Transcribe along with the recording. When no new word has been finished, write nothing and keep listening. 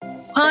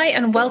Hi,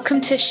 and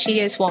welcome to She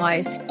Is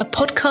Wise, a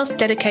podcast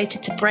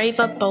dedicated to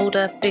braver,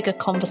 bolder, bigger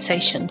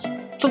conversations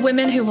for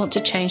women who want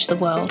to change the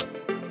world.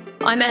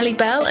 I'm Ellie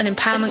Bell, an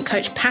empowerment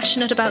coach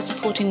passionate about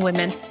supporting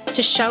women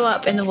to show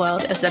up in the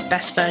world as their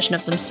best version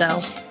of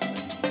themselves.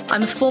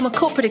 I'm a former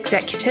corporate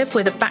executive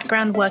with a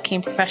background working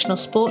in professional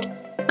sport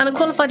and a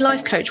qualified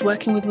life coach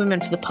working with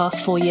women for the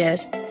past 4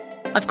 years.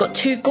 I've got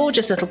 2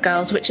 gorgeous little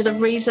girls, which are the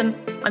reason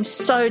I'm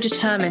so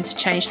determined to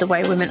change the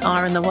way women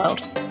are in the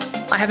world.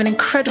 I have an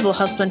incredible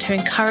husband who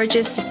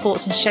encourages,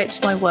 supports and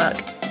shapes my work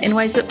in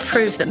ways that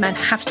prove that men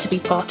have to be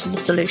part of the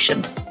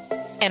solution.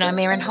 And I'm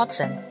Erin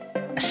Hodson,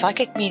 a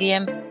psychic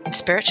medium and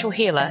spiritual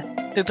healer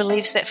who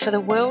believes that for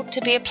the world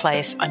to be a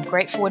place I'm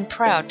grateful and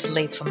proud to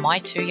leave for my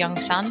 2 young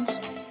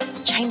sons,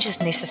 change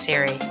is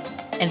necessary,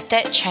 and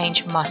that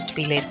change must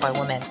be led by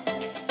women.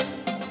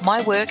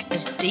 My work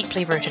is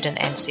deeply rooted in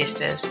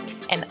ancestors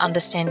and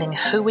understanding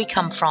who we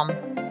come from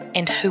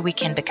and who we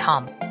can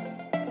become.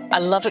 I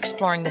love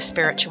exploring the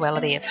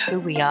spirituality of who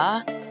we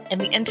are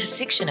and the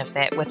intersection of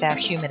that with our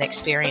human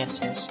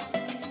experiences.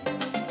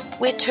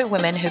 We're 2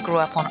 women who grew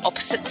up on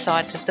opposite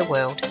sides of the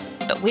world,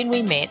 but when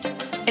we met,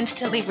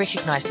 instantly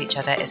recognized each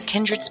other as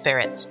kindred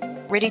spirits,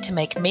 ready to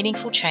make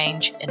meaningful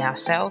change in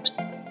ourselves,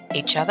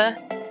 each other,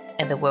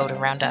 and the world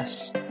around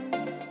us.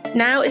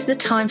 Now is the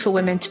time for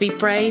women to be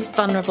brave,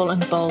 vulnerable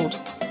and bold,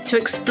 to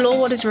explore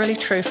what is really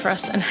true for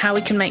us and how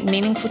we can make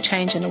meaningful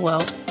change in the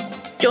world.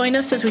 Join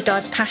us as we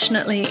dive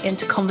passionately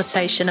into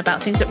conversation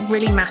about things that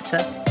really matter,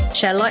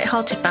 share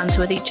light-hearted banter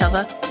with each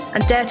other,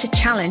 and dare to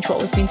challenge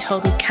what we've been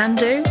told we can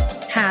do,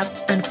 have,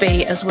 and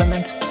be as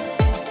women.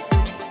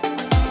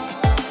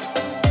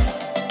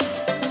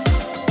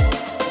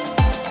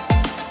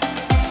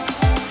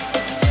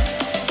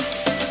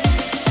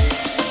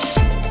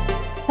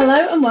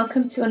 Hello and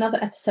welcome to another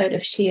episode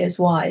of She Is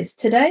Wise.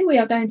 Today we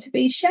are going to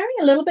be sharing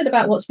a little bit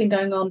about what's been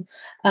going on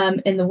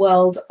in the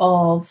world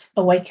of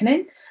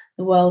awakening,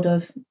 the world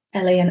of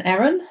Ellie and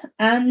Erin,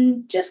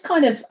 and just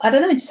kind of,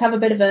 just have a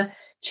bit of a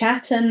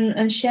chat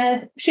and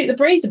shoot the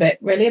breeze a bit,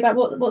 really, about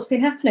what's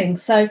been happening.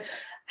 So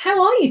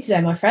how are you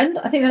today, my friend?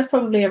 I think that's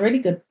probably a really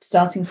good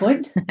starting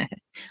point.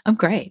 I'm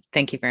great.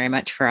 Thank you very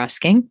much for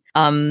asking.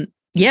 I'm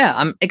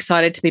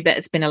excited to be back.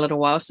 It's been a little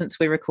while since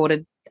we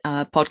recorded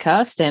a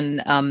podcast,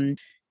 and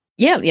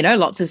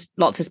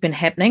lots has been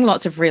happening,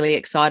 lots of really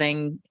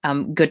exciting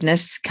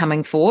goodness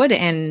coming forward,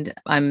 and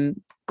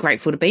I'm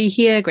grateful to be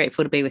here,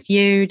 grateful to be with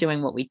you,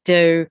 doing what we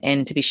do,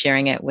 and to be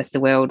sharing it with the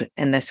world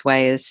in this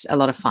way is a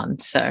lot of fun.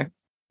 So,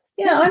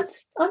 yeah,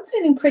 I'm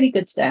feeling pretty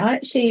good today. I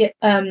actually,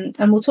 and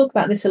we'll talk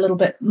about this a little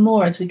bit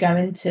more as we go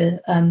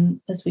into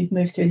as we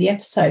move through the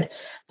episode.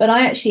 But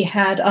I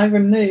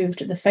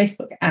removed the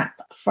Facebook app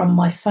from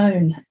my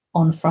phone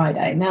on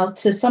Friday. Now,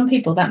 to some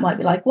people, that might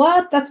be like,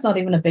 what? That's not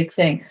even a big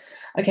thing.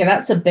 Okay,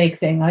 that's a big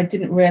thing. I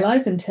didn't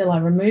realize until I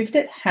removed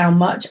it how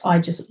much I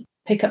just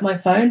pick up my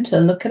phone to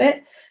look at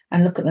it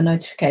and look at the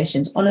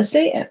notifications.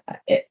 Honestly,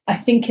 I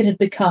think it had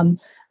become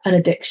an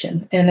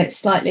addiction, and it's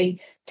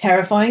slightly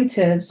terrifying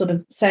to sort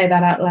of say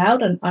that out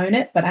loud and own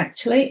it, but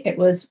actually it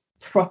was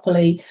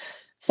properly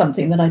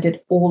something that I did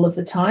all of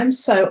the time.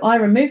 So I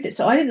removed it.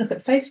 So I didn't look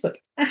at Facebook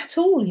at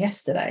all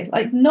yesterday,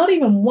 like not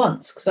even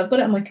once, because I've got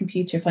it on my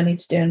computer if I need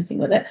to do anything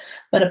with it.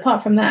 But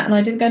apart from that, and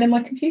I didn't go to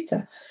my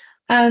computer.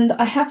 And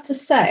I have to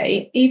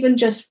say, even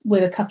just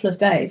with a couple of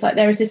days, like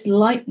there is this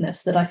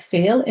lightness that I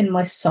feel in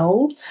my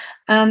soul.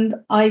 And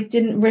I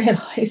didn't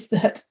realize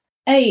that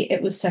A,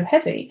 it was so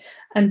heavy,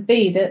 and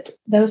B, that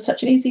there was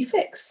such an easy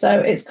fix. So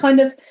it's kind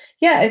of,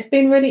 it's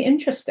been really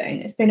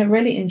interesting. It's been a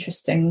really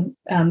interesting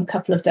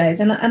couple of days.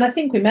 And I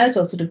think we may as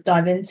well sort of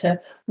dive into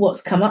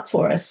what's come up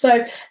for us.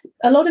 So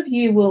a lot of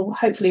you will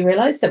hopefully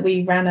realize that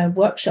we ran a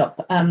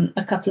workshop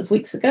a couple of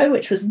weeks ago,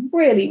 which was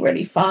really,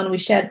 really fun. We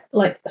shared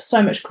like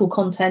so much cool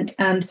content,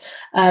 and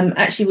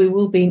actually we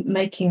will be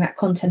making that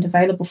content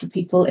available for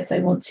people if they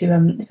want to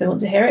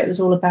hear it. It was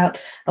all about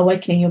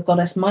awakening your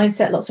goddess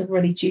mindset, lots of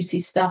really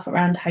juicy stuff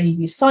around how you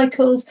use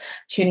cycles,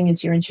 tuning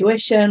into your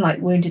intuition, like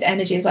wounded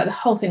energies. Like the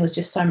whole thing was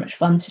just so much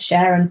fun to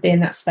share and be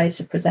in that space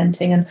of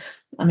presenting. And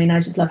I mean, I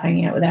just love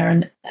hanging out with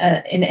Erin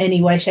in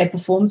any way, shape or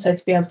form. So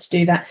to be able to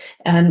do that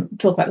and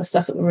talk about the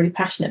stuff that we're really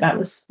passionate about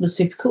was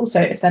super cool. So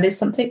if that is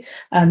something,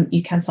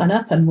 you can sign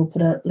up, and we'll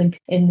put a link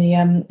in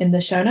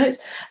the show notes.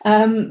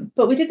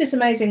 But we did this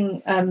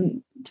amazing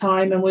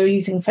time, and we were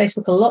using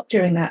Facebook a lot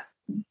during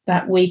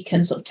that week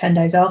and sort of 10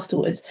 days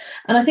afterwards.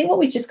 And I think what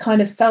we just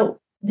kind of felt,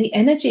 the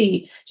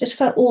energy just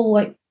felt all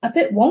like a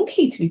bit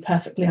wonky, to be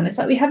perfectly honest.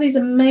 Like we have these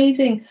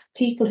amazing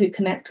people who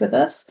connect with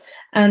us,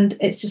 and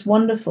it's just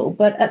wonderful.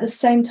 But at the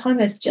same time,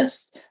 there's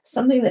just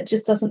something that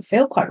just doesn't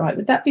feel quite right.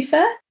 Would that be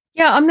fair?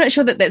 Yeah, I'm not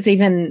sure that that's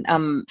even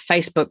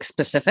Facebook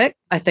specific.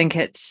 I think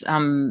it's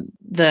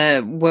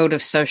the world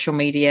of social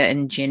media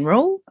in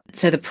general.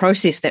 So the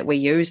process that we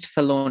used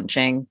for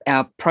launching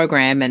our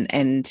program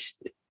and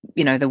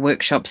the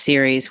workshop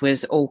series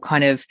was all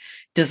kind of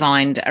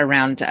designed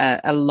around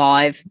a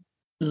live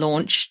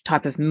launch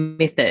type of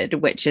method,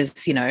 which is,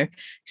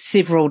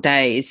 several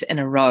days in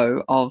a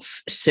row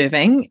of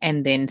serving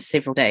and then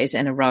several days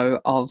in a row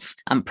of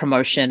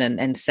promotion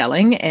and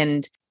selling.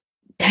 And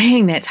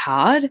dang, that's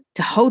hard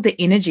to hold the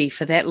energy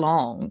for that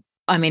long.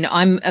 I mean,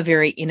 I'm a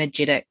very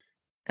energetic,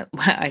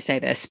 I say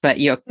this, but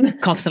you're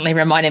constantly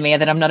reminding me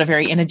that I'm not a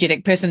very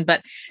energetic person,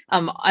 but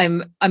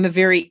I'm a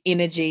very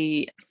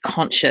energy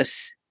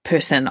conscious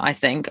person. I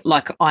think,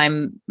 like,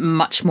 I'm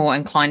much more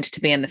inclined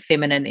to be in the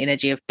feminine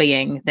energy of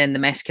being than the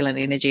masculine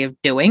energy of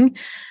doing,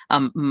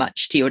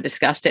 much to your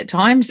disgust at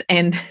times.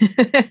 And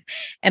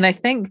and I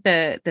think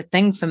the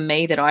thing for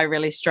me that I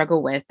really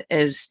struggle with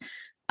is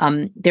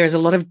there is a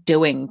lot of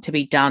doing to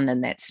be done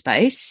in that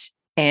space,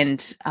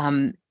 and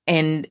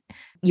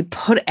you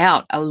put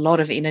out a lot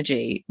of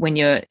energy when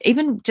you're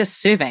even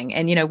just serving.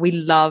 And, we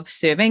love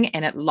serving,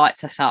 and it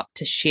lights us up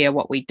to share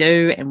what we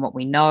do and what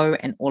we know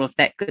and all of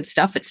that good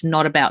stuff. It's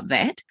not about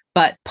that,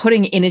 but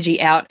putting energy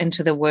out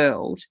into the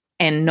world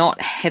and not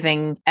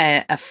having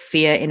a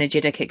fair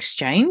energetic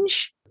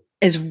exchange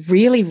is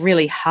really,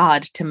 really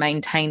hard to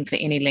maintain for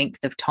any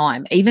length of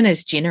time, even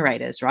as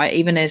generators, right?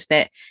 Even as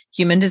that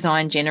human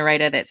design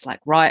generator that's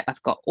like, right,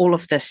 I've got all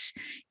of this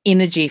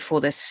energy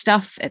for this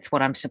stuff. It's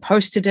what I'm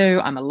supposed to do.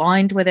 I'm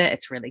aligned with it.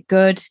 It's really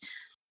good.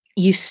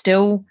 You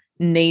still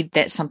need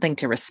that something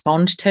to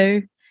respond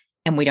to.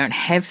 And we don't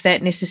have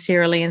that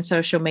necessarily in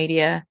social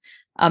media.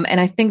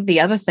 And I think the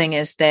other thing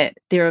is that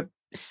there are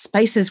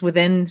spaces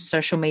within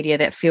social media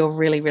that feel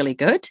really, really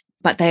good,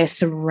 but they are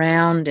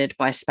surrounded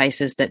by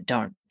spaces that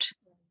don't.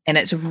 And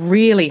it's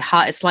really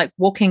hard. It's like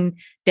walking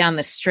down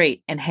the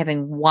street and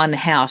having one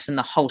house in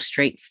the whole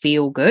street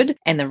feel good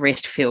and the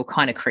rest feel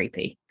kind of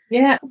creepy.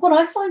 Yeah. What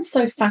I find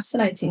so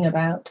fascinating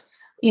about,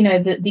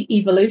 the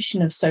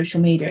evolution of social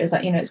media is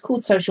that, it's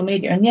called social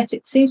media, and yet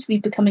it seems to be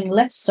becoming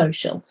less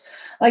social.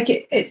 Like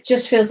it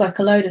just feels like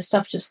a load of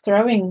stuff just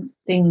throwing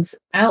things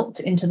out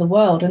into the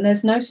world. And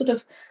there's no sort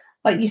of,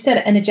 like you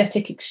said,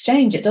 energetic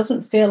exchange. It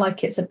doesn't feel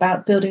like it's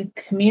about building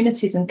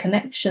communities and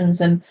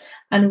connections and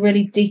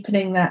really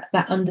deepening that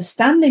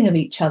understanding of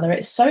each other.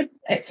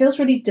 It feels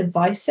really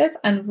divisive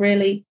and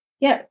really,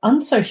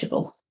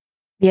 unsociable.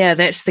 Yeah,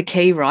 that's the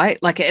key,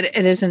 right? Like it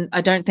isn't,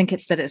 I don't think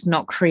it's that it's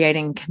not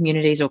creating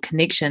communities or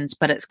connections,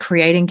 but it's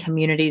creating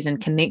communities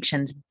and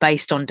connections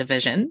based on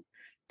division.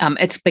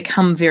 It's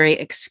become very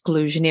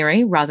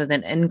exclusionary rather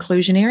than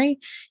inclusionary.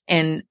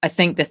 And I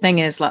think the thing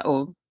is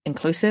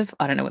inclusive,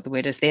 I don't know what the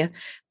word is there,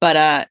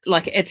 but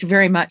it's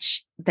very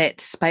much that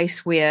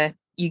space where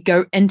you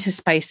go into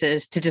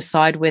spaces to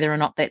decide whether or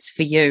not that's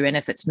for you, and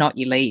if it's not,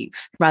 you leave,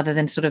 rather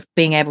than sort of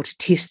being able to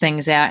test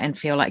things out and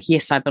feel like,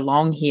 yes, I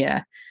belong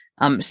here,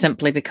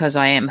 simply because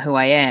I am who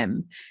I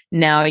am.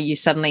 Now you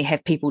suddenly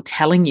have people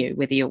telling you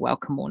whether you're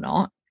welcome or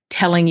not,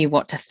 telling you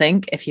what to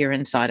think if you're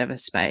inside of a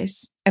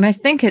space. And I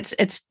think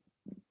it's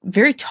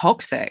very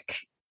toxic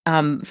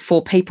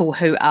for people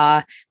who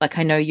are, like,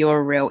 I know you're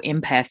a real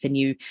empath and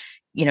you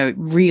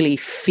really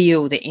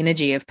feel the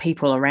energy of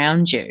people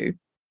around you.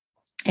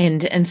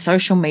 And in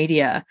social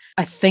media,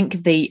 I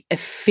think the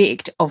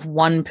effect of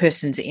one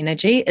person's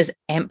energy is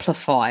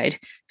amplified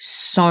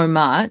so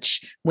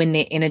much when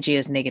their energy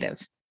is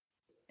negative,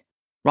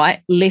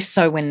 right? Less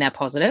so when they're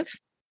positive.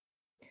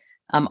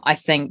 I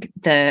think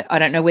I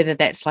don't know whether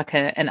that's like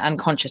an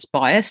unconscious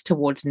bias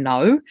towards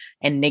no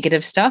and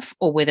negative stuff,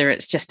 or whether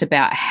it's just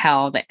about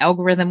how the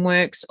algorithm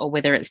works, or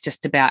whether it's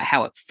just about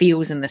how it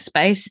feels in the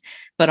space.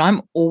 But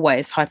I'm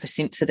always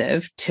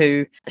hypersensitive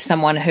to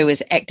someone who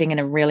is acting in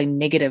a really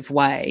negative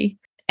way,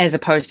 as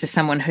opposed to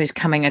someone who's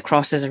coming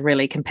across as a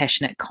really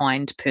compassionate,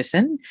 kind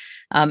person.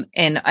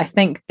 And I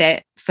think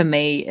that for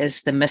me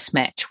is the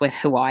mismatch with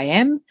who I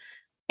am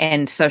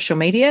and social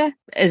media.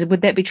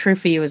 Would that be true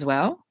for you as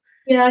well?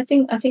 Yeah, I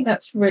think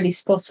that's really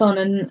spot on.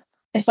 And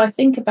if I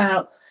think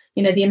about,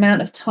 the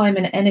amount of time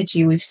and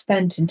energy we've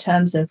spent in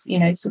terms of,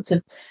 sort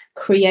of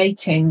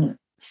creating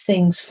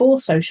things for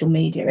social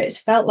media, it's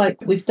felt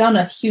like we've done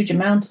a huge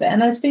amount of it. And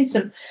there's been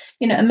some,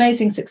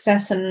 amazing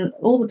success, and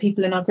all the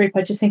people in our group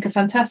I just think are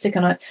fantastic.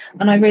 And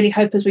I really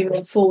hope as we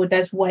move forward,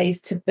 there's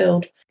ways to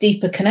build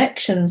deeper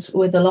connections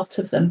with a lot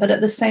of them. But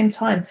at the same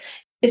time,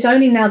 it's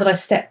only now that I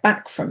step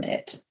back from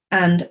it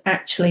and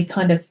actually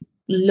kind of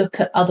look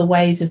at other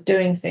ways of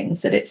doing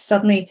things that it's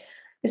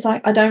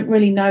like I don't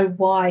really know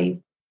why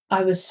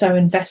I was so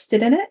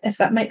invested in it, if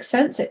that makes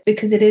sense.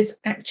 Because it is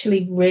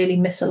actually really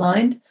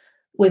misaligned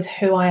with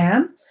who I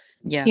am.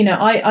 Yeah.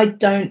 I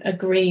don't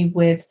agree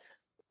with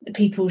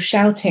people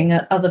shouting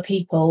at other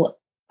people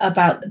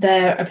about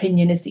their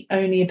opinion is the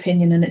only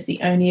opinion, and it's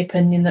the only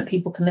opinion that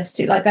people can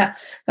listen to, like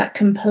that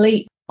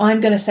complete, I'm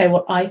going to say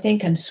what I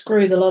think and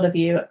screw the lot of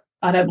you.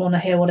 I don't want to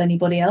hear what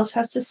anybody else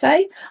has to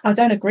say. I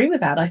don't agree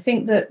with that. I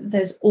think that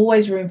there's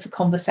always room for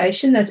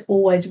conversation. There's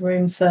always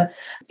room for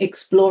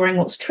exploring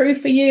what's true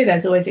for you.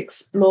 There's always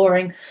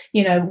exploring,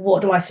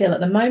 what do I feel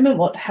at the moment?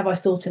 What have I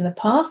thought in the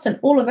past? And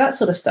all of that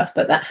sort of stuff.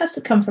 But that has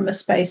to come from a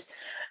space,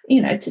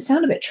 to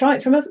sound a bit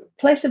trite, from a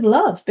place of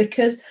love,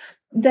 because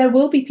there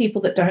will be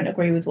people that don't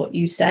agree with what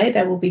you say.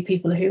 There will be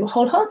people who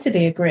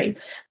wholeheartedly agree.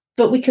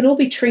 but we can all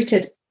be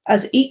treated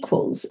as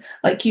equals.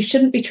 Like, you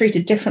shouldn't be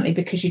treated differently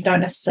because you don't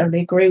necessarily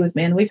agree with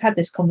me. And we've had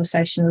this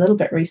conversation a little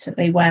bit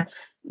recently where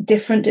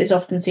different is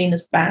often seen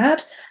as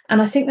bad.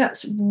 And I think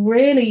that's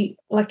really,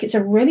 like, it's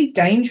a really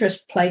dangerous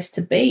place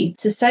to be,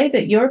 to say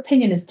that your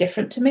opinion is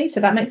different to me, so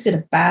that makes it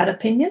a bad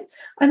opinion.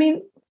 I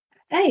mean,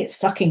 A, it's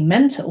fucking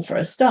mental for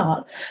a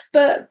start,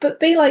 but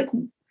B, like,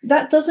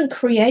 that doesn't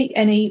create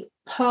any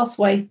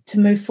pathway to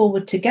move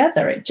forward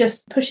together. It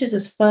just pushes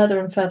us further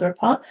and further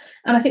apart.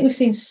 And I think we've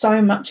seen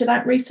so much of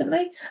that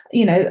recently.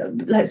 You know,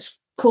 let's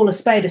call a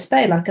spade a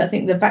spade. Like, I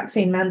think the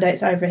vaccine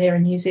mandates over here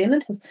in New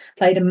Zealand have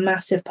played a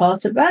massive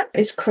part of that.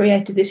 It's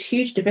created this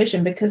huge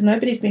division because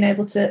nobody's been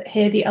able to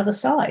hear the other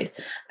side.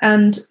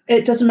 And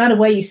it doesn't matter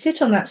where you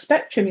sit on that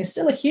spectrum, you're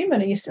still a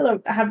human and you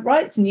still have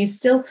rights and you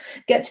still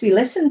get to be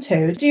listened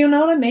to. Do you know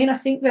what I mean? I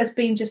think there's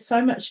been just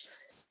so much,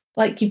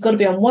 like, you've got to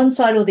be on one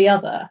side or the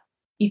other.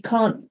 You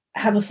can't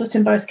have a foot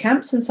in both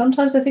camps. And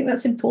sometimes I think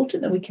that's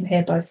important, that we can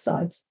hear both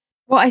sides.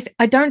 Well,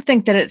 I don't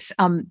think that it's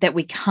that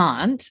we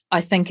can't.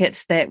 I think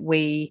it's that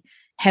we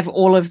have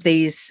all of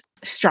these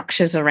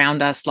structures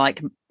around us,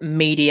 like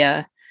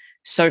media,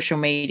 social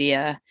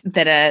media,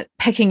 that are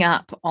picking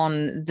up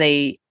on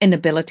the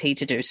inability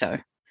to do so.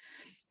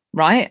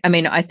 Right? I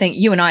mean, I think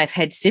you and I have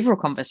had several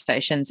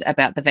conversations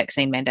about the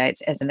vaccine mandates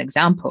as an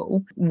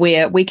example,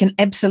 where we can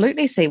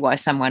absolutely see why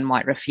someone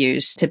might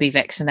refuse to be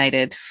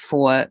vaccinated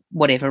for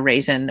whatever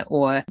reason,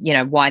 or, you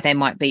know, why they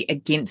might be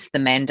against the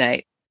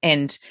mandate.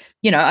 And,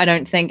 you know, I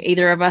don't think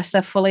either of us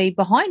are fully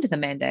behind the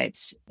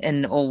mandates,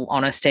 in all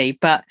honesty.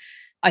 But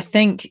I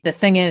think the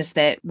thing is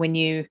that when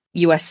you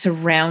are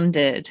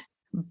surrounded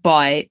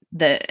by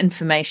the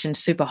information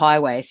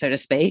superhighway, so to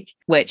speak,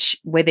 which,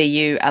 whether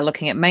you are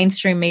looking at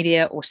mainstream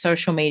media or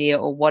social media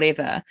or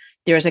whatever,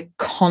 there is a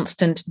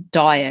constant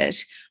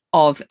diet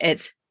of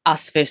it's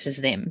us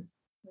versus them.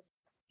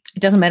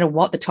 It doesn't matter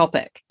what the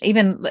topic.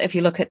 Even if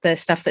you look at the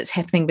stuff that's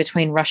happening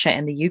between Russia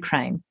and the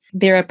Ukraine,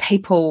 there are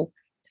people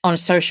on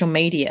social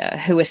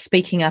media who are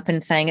speaking up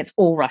and saying it's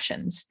all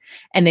Russians.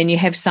 And then you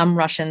have some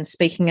Russians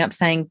speaking up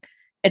saying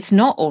it's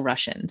not all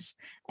Russians.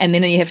 And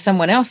then you have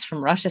someone else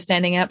from Russia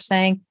standing up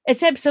saying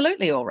it's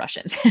absolutely all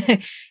Russians.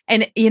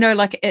 And, you know,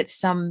 like,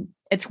 it's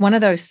one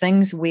of those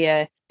things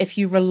where if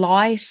you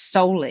rely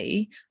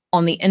solely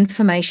on the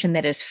information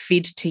that is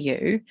fed to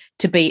you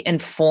to be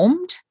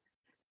informed,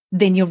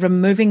 then you're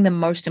removing the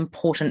most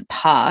important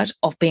part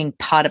of being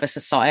part of a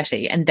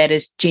society, and that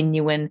is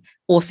genuine,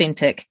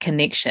 authentic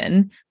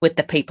connection with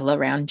the people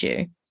around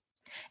you.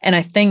 And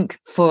I think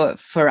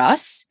for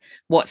us,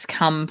 what's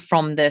come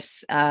from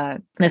this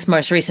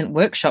most recent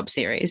workshop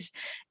series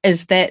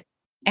is that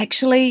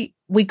actually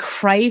we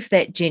crave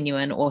that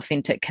genuine,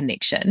 authentic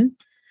connection,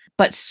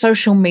 but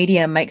social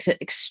media makes it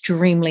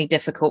extremely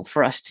difficult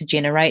for us to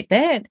generate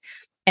that.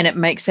 And it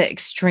makes it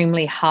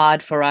extremely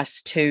hard for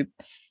us to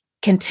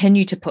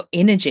continue to put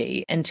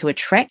energy into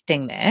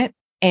attracting that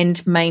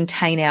and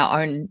maintain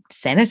our own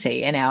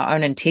sanity and our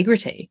own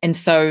integrity. And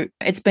so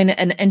it's been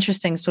an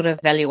interesting sort of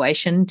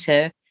evaluation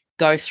to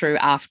go through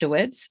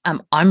afterwards.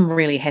 I'm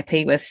really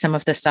happy with some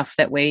of the stuff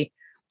that we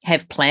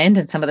have planned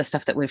and some of the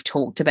stuff that we've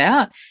talked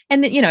about.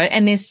 And that, you know,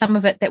 and there's some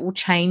of it that will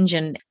change,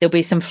 and there'll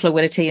be some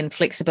fluidity and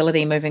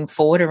flexibility moving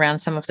forward around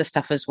some of the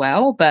stuff as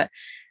well. But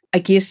I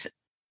guess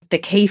the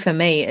key for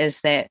me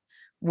is that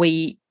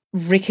we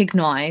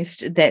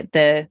recognized that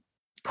the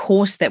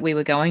course that we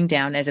were going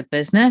down as a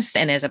business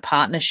and as a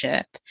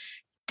partnership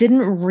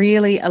didn't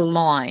really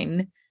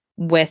align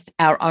with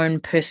our own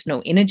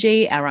personal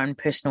energy, our own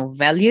personal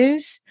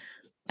values.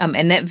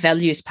 And that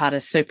values part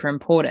is super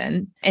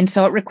important. And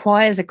so it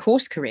requires a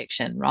course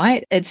correction,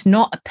 right? It's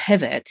not a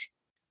pivot.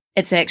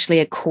 It's actually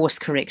a course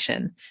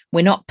correction.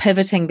 We're not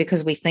pivoting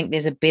because we think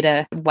there's a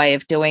better way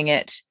of doing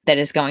it that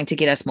is going to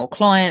get us more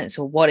clients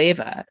or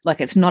whatever.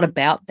 Like, it's not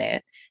about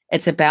that.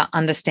 It's about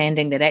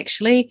understanding that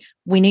actually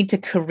we need to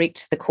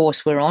correct the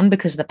course we're on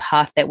because the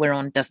path that we're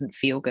on doesn't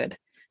feel good.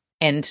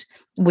 And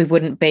we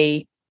wouldn't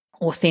be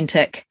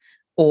authentic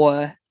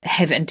or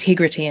have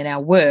integrity in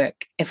our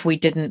work if we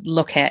didn't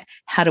look at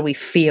how do we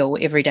feel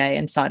every day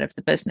inside of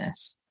the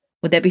business.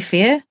 Would that be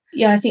fair?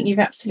 Yeah, I think you've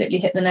absolutely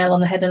hit the nail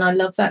on the head. And I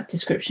love that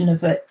description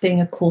of it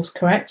being a course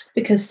correct,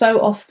 because so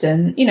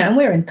often, you know, and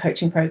we're in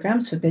coaching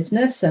programs for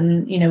business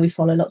and, you know, we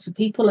follow lots of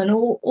people and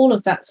all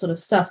of that sort of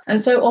stuff. And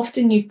so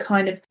often you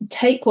kind of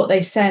take what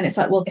they say and it's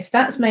like, well, if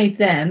that's made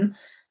them,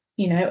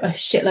 you know, a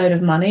shitload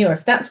of money, or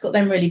if that's got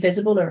them really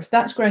visible, or if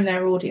that's grown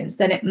their audience,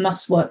 then it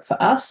must work for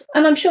us.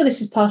 And I'm sure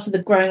this is part of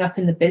the growing up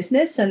in the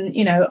business. And,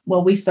 you know,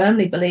 well, we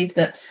firmly believe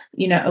that,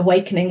 you know,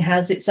 Awakening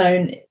has its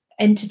own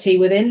entity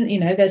within, you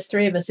know, there's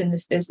 3 of us in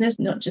this business,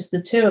 not just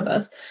the 2 of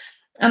us.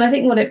 And I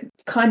think what it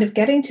kind of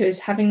getting to is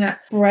having that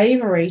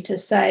bravery to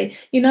say,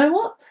 you know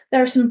what,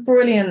 there are some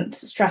brilliant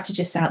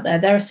strategists out there.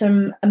 There are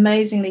some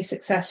amazingly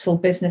successful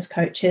business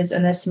coaches,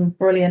 and there's some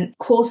brilliant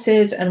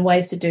courses and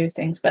ways to do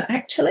things. But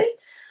actually,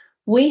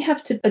 we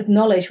have to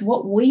acknowledge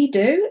what we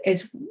do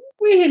is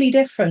really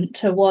different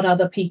to what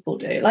other people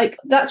do. Like,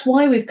 that's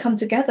why we've come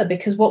together,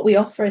 because what we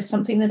offer is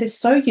something that is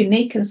so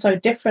unique and so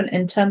different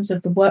in terms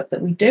of the work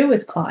that we do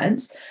with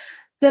clients,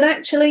 that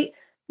actually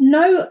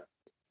no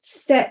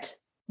set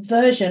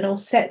version or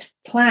set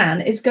plan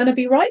is going to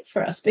be right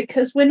for us,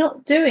 because we're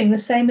not doing the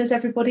same as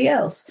everybody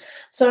else.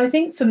 So I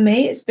think for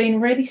me, it's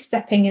been really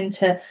stepping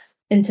into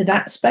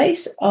that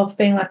space of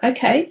being like,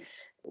 okay,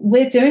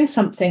 we're doing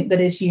something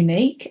that is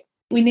unique.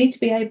 We need to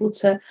be able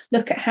to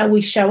look at how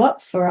we show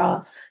up for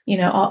our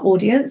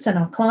audience and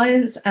our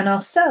clients and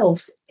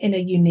ourselves in a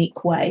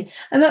unique way.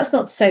 And that's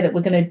not to say that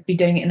we're going to be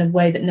doing it in a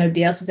way that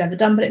nobody else has ever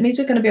done, but it means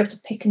we're going to be able to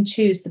pick and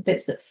choose the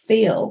bits that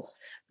feel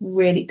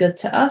really good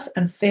to us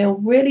and feel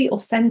really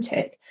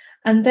authentic.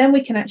 And then we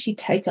can actually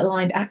take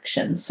aligned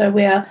action. So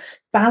we are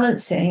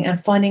balancing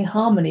and finding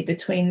harmony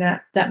between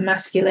that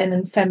masculine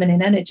and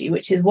feminine energy,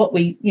 which is what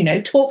we,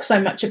 talk so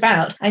much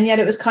about. And yet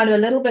it was kind of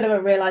a little bit of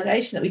a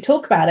realization that we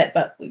talk about it,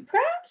 but we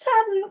perhaps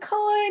hadn't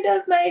kind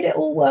of made it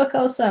all work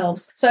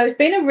ourselves. So it's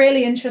been a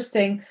really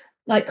interesting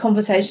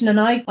conversation. And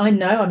I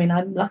know,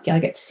 I'm lucky I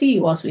get to see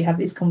you whilst we have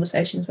these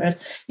conversations, whereas,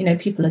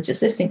 people are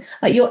just listening.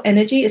 Like, your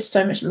energy is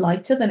so much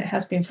lighter than it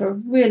has been for a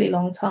really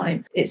long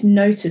time. It's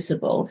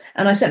noticeable.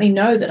 And I certainly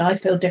know that I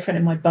feel different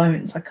in my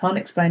bones. I can't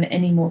explain it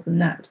any more than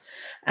that.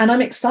 And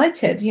I'm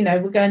excited.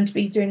 We're going to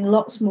be doing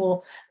lots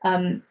more,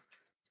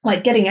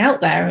 getting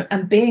out there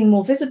and being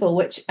more visible,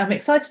 which I'm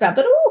excited about,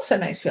 but it also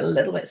makes me feel a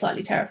little bit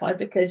slightly terrified,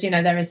 because,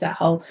 there is that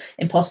whole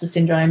imposter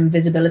syndrome,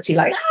 visibility,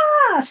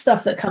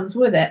 stuff that comes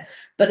with it.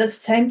 But at the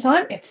same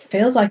time, it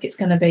feels like it's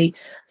going to be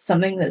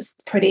something that's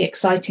pretty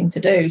exciting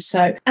to do.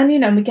 So,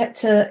 and, we get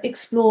to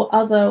explore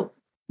other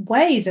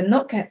ways and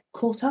not get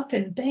caught up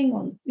in being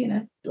on,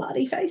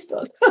 bloody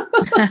Facebook.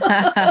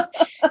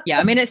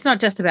 Yeah, it's not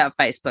just about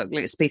Facebook,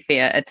 let's be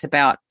fair. It's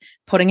about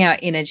putting our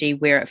energy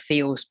where it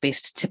feels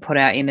best to put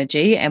our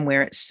energy and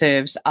where it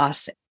serves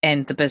us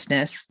and the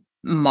business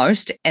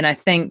most. And I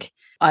think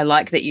I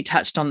like that you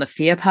touched on the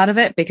fear part of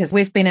it, because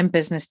we've been in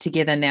business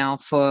together now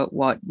for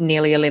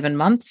nearly 11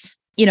 months,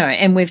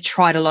 and we've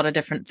tried a lot of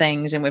different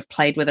things, and we've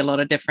played with a lot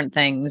of different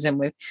things, and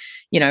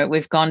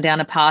we've gone down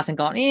a path and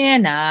gone,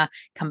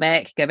 come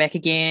back, go back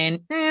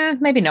again.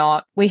 Maybe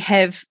not. We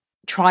have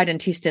tried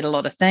and tested a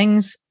lot of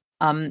things.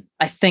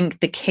 I think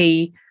the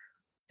key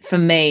for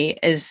me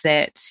is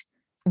that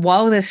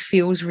while this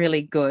feels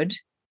really good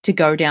to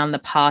go down the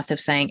path of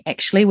saying,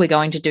 actually, we're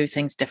going to do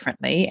things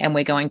differently, and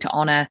we're going to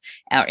honor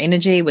our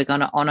energy, we're going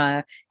to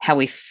honor how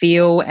we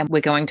feel, and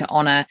we're going to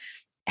honor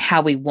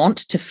how we want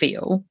to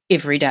feel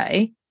every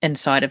day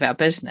inside of our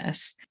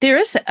business, there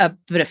is a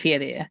bit of fear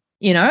there.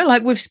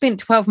 We've spent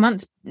 12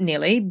 months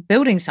nearly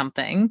building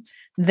something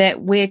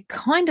that we're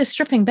kind of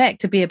stripping back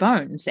to bare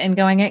bones and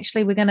going,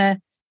 actually, we're going to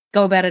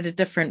go about it a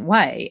different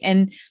way.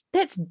 And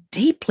that's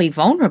deeply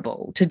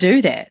vulnerable to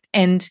do that.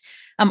 And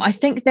I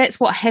think that's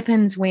what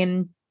happens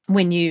when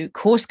you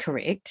course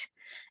correct,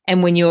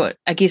 and when you're,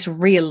 I guess,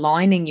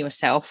 realigning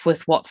yourself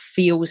with what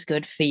feels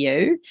good for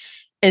you,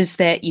 is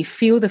that you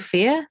feel the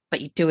fear, but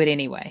you do it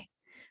anyway,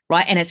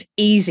 right? And it's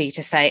easy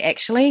to say,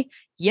 actually,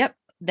 yep,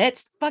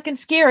 that's fucking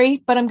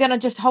scary, but I'm going to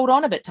just hold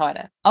on a bit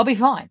tighter. I'll be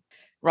fine,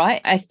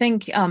 right? I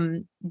think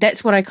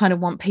that's what I kind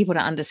of want people to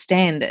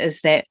understand,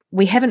 is that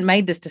we haven't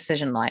made this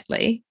decision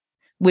lightly.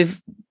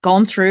 We've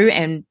gone through,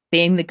 and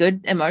being the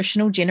good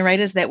emotional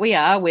generators that we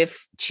are, we've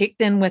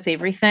checked in with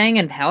everything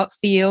and how it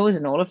feels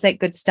and all of that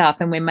good stuff.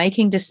 And we're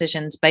making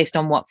decisions based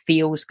on what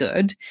feels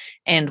good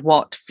and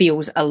what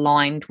feels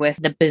aligned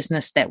with the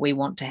business that we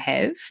want to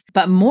have.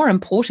 But more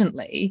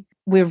importantly,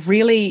 we're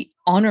really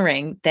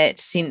honoring that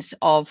sense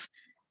of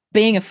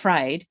being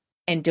afraid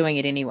and doing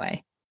it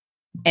anyway.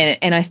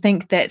 And I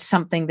think that's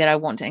something that I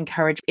want to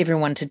encourage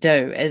everyone to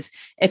do, is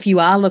if you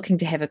are looking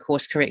to have a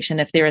course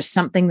correction, if there is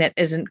something that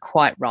isn't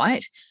quite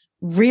right,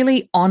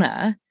 really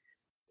honor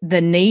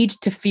the need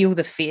to feel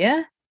the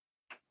fear,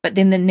 but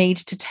then the need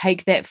to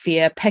take that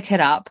fear, pick it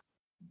up,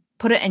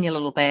 put it in your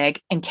little bag,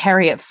 and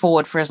carry it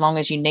forward for as long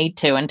as you need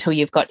to, until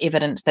you've got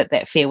evidence that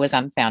that fear was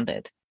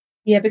unfounded.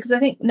 Yeah, because I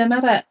think no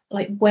matter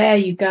where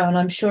you go, and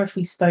I'm sure if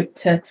we spoke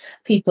to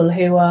people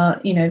who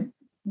are,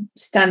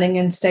 standing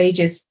in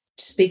stages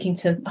speaking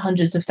to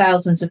hundreds of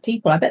thousands of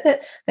people, I bet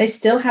that they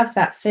still have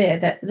that fear,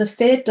 that the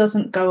fear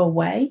doesn't go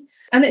away.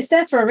 And it's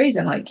there for a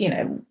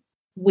reason.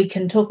 We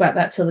can talk about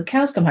that till the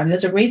cows come home.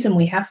 There's a reason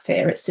we have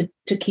fear. It's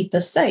to keep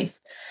us safe.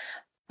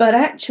 But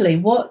actually,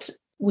 what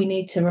we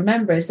need to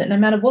remember is that no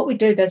matter what we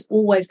do, there's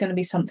always going to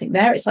be something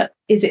there. It's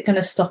is it going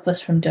to stop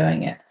us from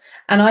doing it?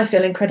 And I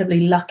feel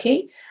incredibly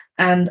lucky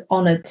and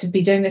honored to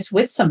be doing this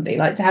with somebody,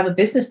 to have a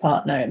business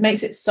partner. It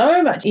makes it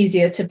so much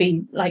easier to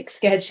be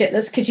scared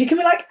shitless, because you can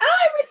be I'm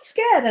really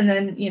scared, and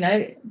then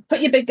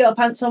put your big girl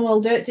pants on,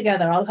 we'll do it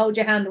together, I'll hold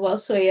your hand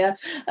whilst we get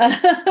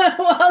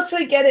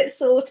it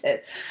sorted.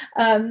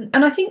 And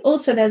I think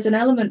also there's an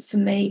element for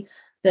me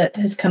that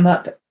has come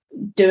up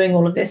doing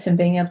all of this and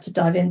being able to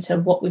dive into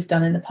what we've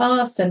done in the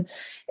past, and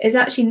is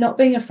actually not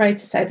being afraid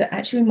to say that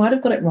actually we might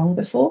have got it wrong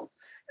before.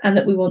 and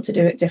that we want to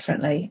do it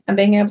differently, and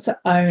being able to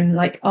own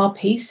like our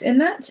piece in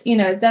that. You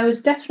know, there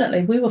was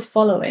definitely, we were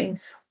following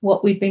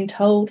what we'd been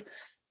told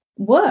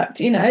worked.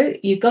 You know,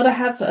 you've got to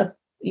have a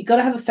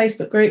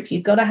Facebook group,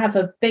 you've got to have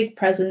a big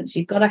presence,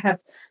 you've got to have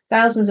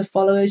thousands of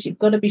followers, you've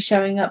got to be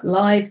showing up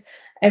live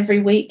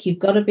every week, you've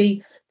got to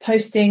be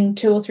posting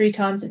 2 or 3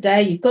 times a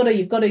day, you've got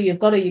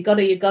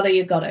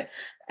to.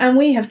 And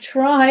we have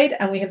tried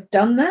and we have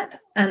done that,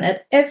 and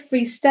at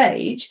every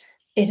stage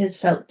it has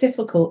felt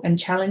difficult and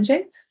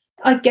challenging.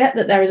 I get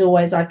that there is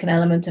always like an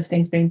element of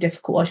things being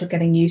difficult as you're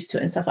getting used to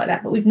it and stuff like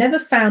that, but we've never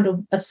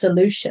found a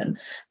solution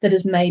that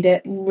has made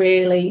it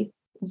really,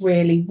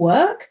 really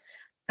work.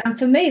 And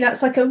for me,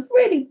 that's like a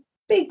really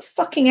big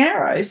fucking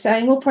arrow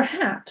saying, well,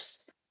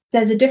 perhaps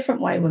there's a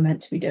different way we're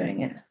meant to be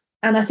doing it.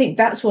 And I think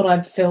that's what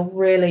I feel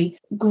really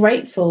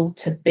grateful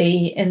to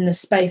be in the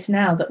space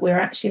now, that we're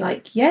actually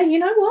like, yeah, you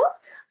know what?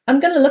 I'm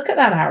going to look at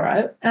that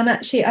arrow, and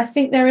actually I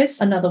think there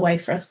is another way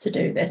for us to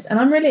do this. And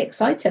I'm really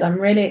excited.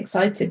 I'm really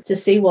excited to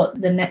see what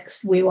the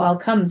next wee while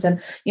comes. And,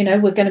 you know,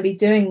 we're going to be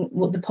doing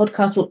what the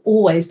podcast will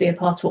always be a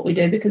part of what we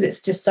do, because it's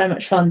just so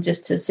much fun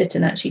just to sit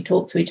and actually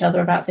talk to each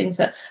other about things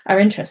that are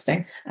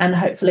interesting. And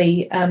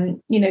hopefully,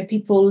 you know,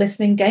 people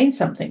listening gain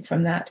something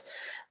from that.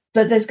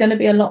 But there's going to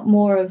be a lot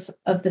more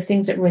of the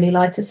things that really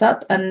light us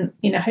up. And,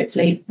 you know,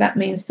 hopefully that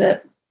means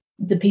that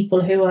the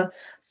people who are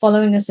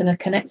following us and are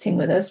connecting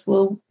with us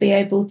will be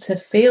able to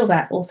feel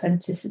that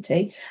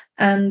authenticity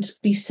and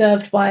be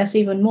served by us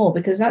even more,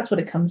 because that's what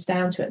it comes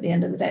down to at the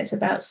end of the day. It's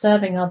about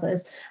serving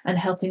others and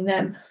helping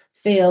them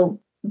feel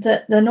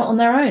that they're not on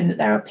their own, that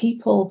there are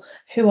people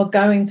who are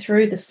going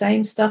through the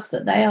same stuff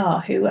that they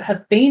are, who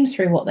have been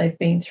through what they've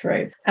been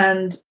through,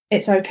 and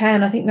it's okay.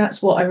 And I think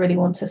that's what I really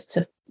want us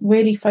to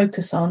really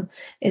focus on,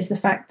 is the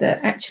fact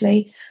that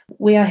actually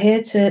we are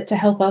here to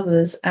help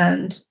others,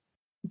 and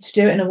to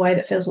do it in a way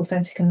that feels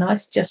authentic and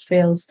nice just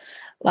feels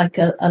like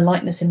a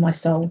lightness in my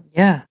soul.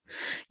 Yeah.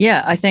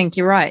 I think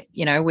you're right.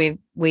 You know,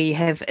 we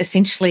have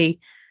essentially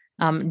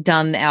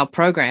done our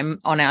program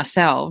on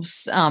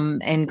ourselves,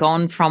 and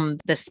gone from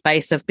the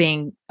space of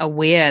being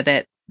aware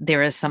that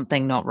there is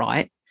something not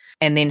right,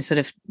 and then sort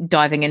of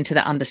diving into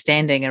the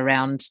understanding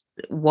around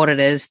what it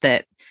is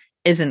that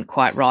isn't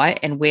quite right,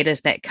 and where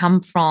does that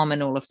come from,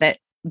 and all of that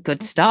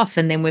good stuff.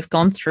 And then we've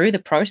gone through the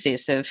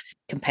process of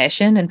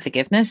compassion and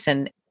forgiveness,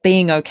 and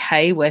being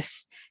okay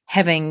with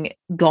having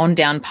gone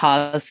down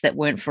paths that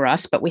weren't for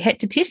us, but we had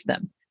to test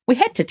them.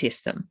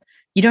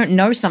 You don't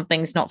know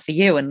something's not for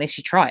you unless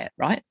you try it,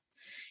 right?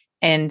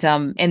 And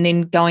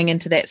then going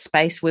into that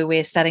space where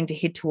we're starting to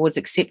head towards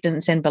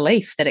acceptance and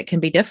belief that it can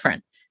be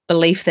different,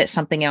 belief that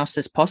something else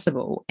is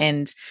possible.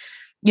 And,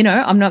 you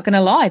know, I'm not going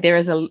to lie, there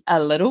is a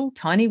little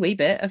tiny wee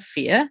bit of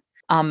fear.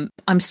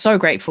 I'm so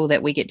grateful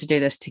that we get to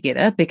do this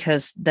together,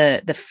 because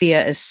the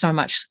fear is so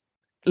much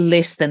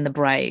less than the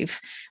brave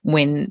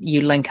when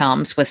you link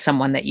arms with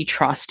someone that you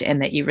trust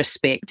and that you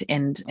respect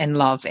and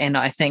love. And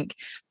I think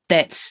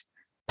that's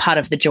part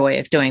of the joy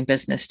of doing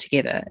business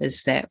together,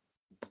 is that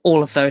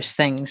all of those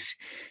things,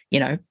 you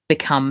know,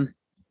 become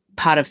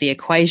part of the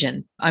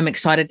equation. I'm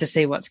excited to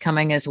see what's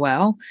coming as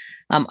well.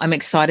 I'm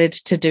excited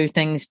to do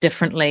things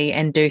differently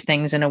and do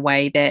things in a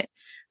way that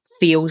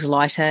feels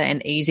lighter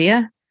and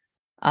easier.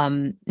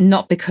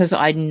 Not because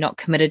I'm not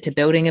committed to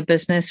building a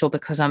business or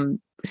because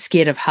I'm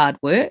scared of hard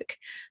work,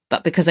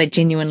 but because I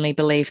genuinely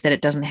believe that it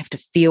doesn't have to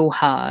feel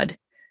hard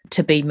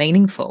to be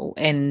meaningful.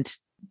 And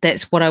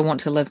that's what I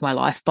want to live my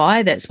life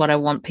by. That's what I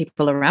want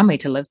people around me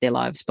to live their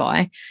lives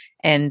by.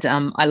 And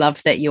I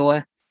love that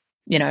you're,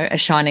 you know, a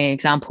shining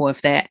example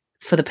of that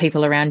for the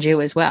people around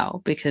you as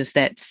well, because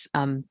that's,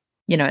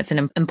 you know, it's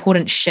an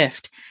important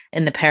shift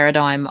in the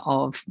paradigm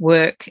of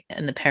work,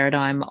 in the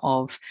paradigm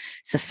of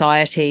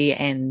society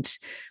and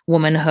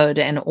womanhood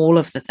and all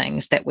of the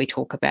things that we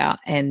talk about.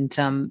 And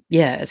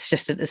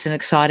it's an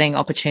exciting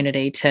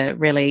opportunity to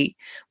really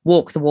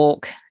walk the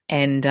walk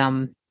and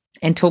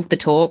talk the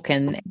talk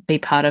and be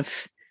part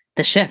of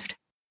the shift.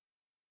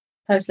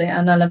 Totally.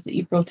 And I love that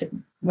you brought it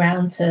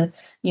round to,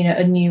 you know,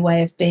 a new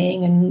way of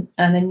being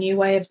and a new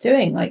way of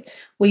doing. Like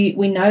we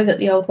know that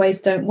the old ways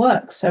don't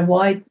work. So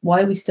why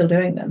are we still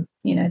doing them?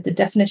 You know, the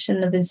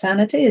definition of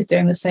insanity is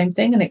doing the same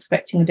thing and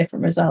expecting a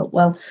different result.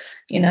 Well,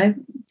 you know,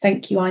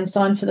 thank you,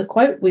 Einstein, for the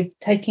quote. We're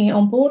taking it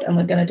on board and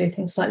we're going to do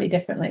things slightly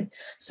differently.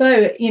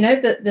 So, you know,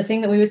 the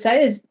thing that we would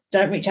say is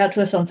don't reach out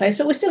to us on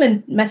Facebook. We're still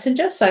in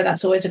Messenger, so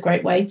that's always a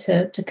great way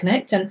to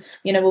connect. And,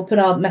 you know, we'll put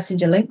our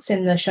Messenger links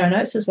in the show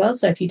notes as well.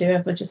 So if you do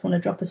ever just want to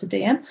drop us a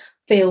DM,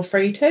 feel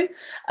free to.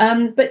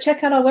 But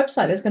check out our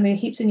website. There's going to be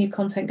heaps of new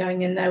content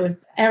going in there with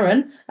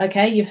Erin.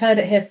 Okay, you heard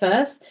it here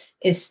first.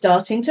 Is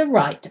starting to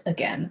write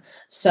again.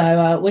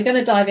 So we're going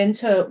to dive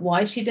into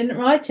why she didn't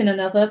write in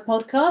another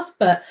podcast,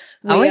 but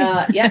we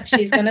are,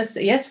 she's going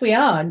to, yes, we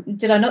are.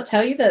 Did I not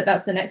tell you that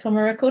that's the next one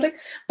we're recording?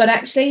 But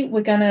actually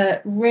we're going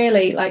to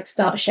really like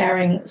start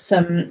sharing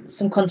some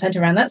content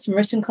around that, some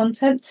written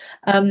content,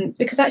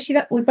 because actually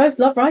that we both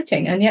love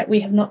writing and yet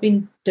we have not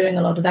been doing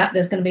a lot of that.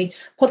 There's going to be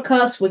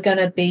podcasts. We're going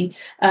to be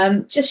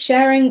just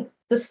sharing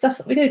the stuff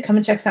that we do. Come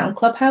and check us out on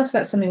Clubhouse.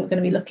 That's something we're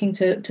going to be looking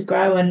to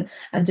grow and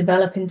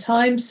develop in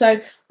time. So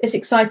it's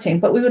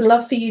exciting, but we would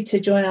love for you to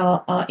join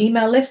our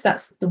email list.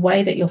 That's the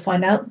way that you'll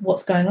find out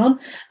what's going on.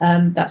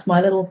 That's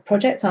my little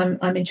project.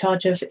 I'm in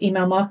charge of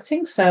email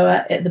marketing.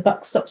 So the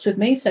buck stops with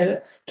me.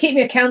 So keep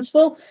me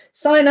accountable,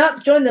 sign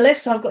up, join the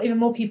list. So I've got even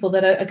more people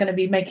that are going to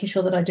be making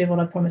sure that I do what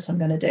I promise I'm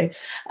going to do.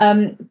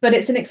 But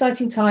it's an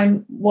exciting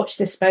time. Watch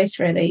this space,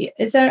 really.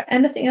 Is there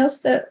anything else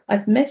that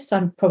I've missed?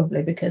 I'm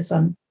probably, because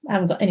I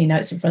haven't got any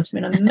notes in front of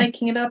me and I'm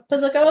making it up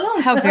as I go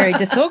along. How very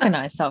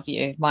disorganized of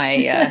you,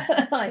 my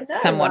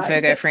somewhat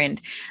Virgo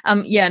friend.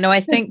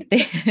 I think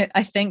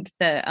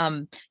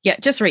that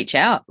just reach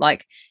out.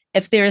 Like,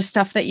 if there is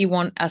stuff that you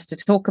want us to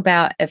talk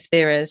about, if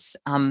there is,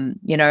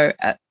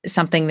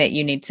 something that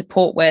you need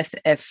support with,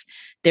 if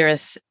there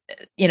is,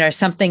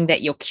 something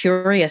that you're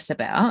curious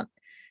about,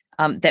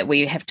 that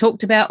we have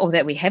talked about or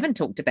that we haven't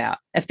talked about,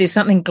 if there's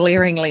something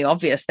glaringly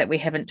obvious that we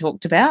haven't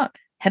talked about,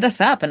 hit us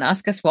up and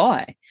ask us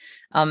why.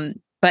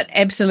 But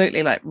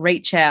absolutely, like,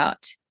 reach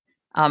out,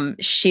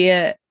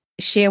 share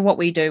what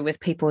we do with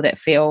people that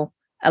feel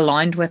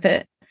aligned with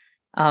it.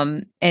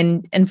 And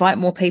invite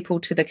more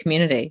people to the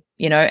community.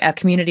 Our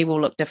community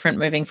will look different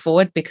moving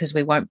forward because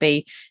we won't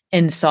be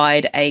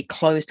inside a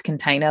closed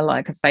container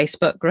like a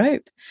Facebook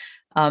group.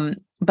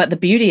 But the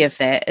beauty of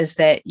that is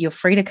that you're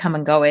free to come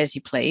and go as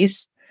you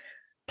please.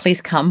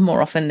 Please come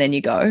more often than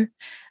you go.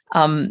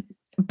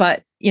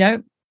 But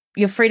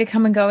you're free to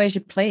come and go as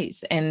you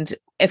please. And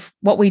if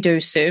what we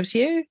do serves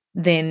you,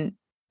 then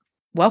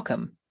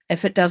welcome.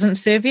 If it doesn't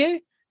serve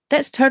you,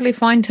 that's totally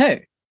fine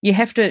too. You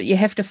have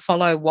to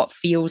follow what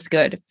feels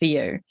good for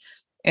you.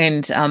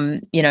 And,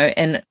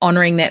 and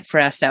honoring that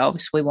for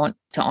ourselves, we want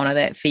to honor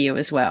that for you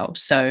as well.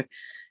 So,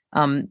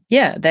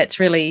 that's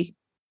really,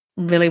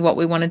 really what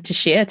we wanted to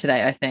share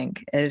today, I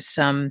think, is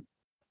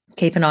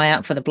keep an eye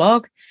out for the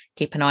blog,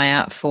 keep an eye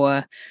out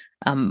for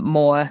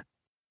more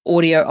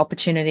audio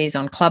opportunities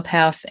on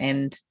Clubhouse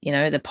and,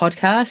 the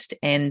podcast,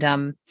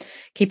 and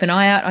keep an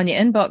eye out on your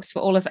inbox for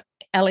all of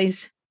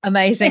Ali's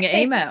amazing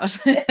emails.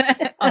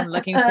 I'm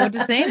looking forward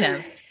to seeing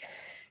them.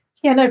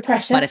 Yeah, no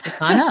pressure. Might have to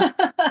sign up.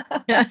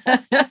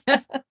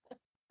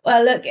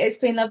 Well, look, it's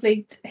been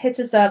lovely. Hit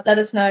us up, let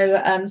us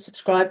know,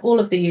 subscribe,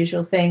 all of the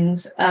usual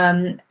things.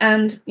 And,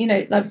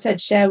 like we said,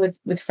 share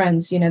with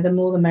friends. The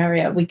more the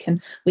merrier. We can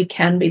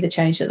be the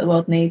change that the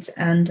world needs.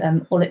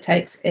 And all it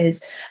takes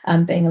is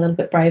being a little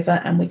bit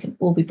braver, and we can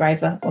all be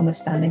braver when we're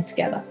standing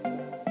together.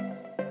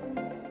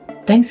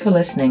 Thanks for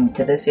listening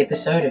to this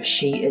episode of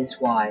She Is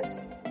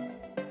Wise.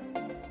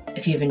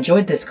 If you've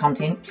enjoyed this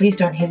content, please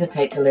don't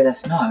hesitate to let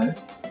us know.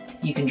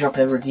 You can drop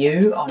a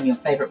review on your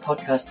favourite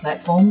podcast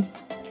platform,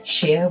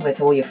 share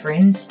with all your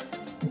friends,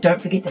 and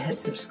don't forget to hit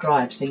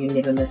subscribe so you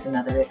never miss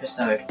another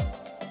episode.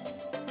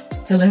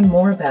 To learn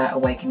more about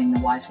Awakening the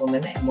Wise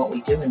Woman and what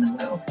we do in the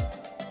world,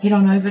 head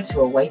on over to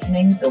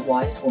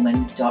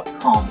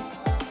awakeningthewisewoman.com.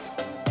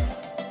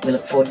 We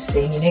look forward to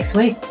seeing you next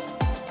week.